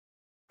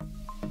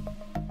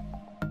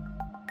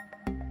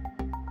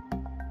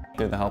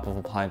through the help of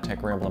Applied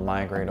Tech, we're able to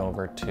migrate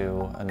over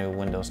to a new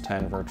Windows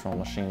 10 virtual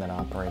machine that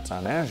operates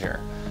on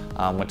Azure,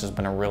 which has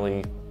been a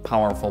really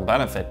powerful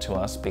benefit to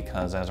us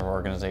because as our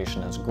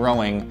organization is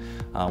growing,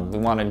 we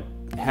want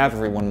to have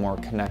everyone more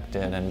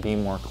connected and be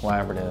more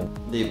collaborative.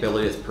 The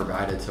ability is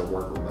provided to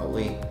work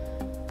remotely,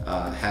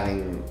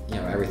 having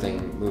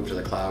everything moved to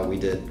the cloud, we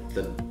did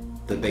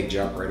the big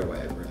jump right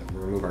away. We're going to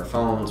remove our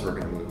phones, we're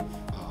going to move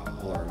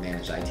all our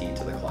managed IT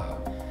to the cloud.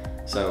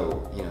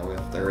 So,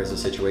 if there is a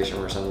situation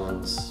where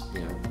someone's,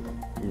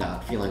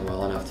 not feeling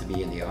well enough to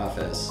be in the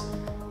office,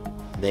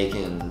 they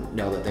can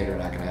know that they're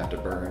not going to have to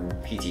burn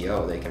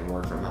PTO. They can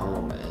work from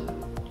home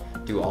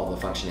and do all the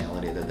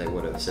functionality that they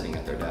would have sitting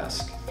at their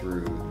desk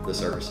through the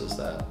services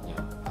that,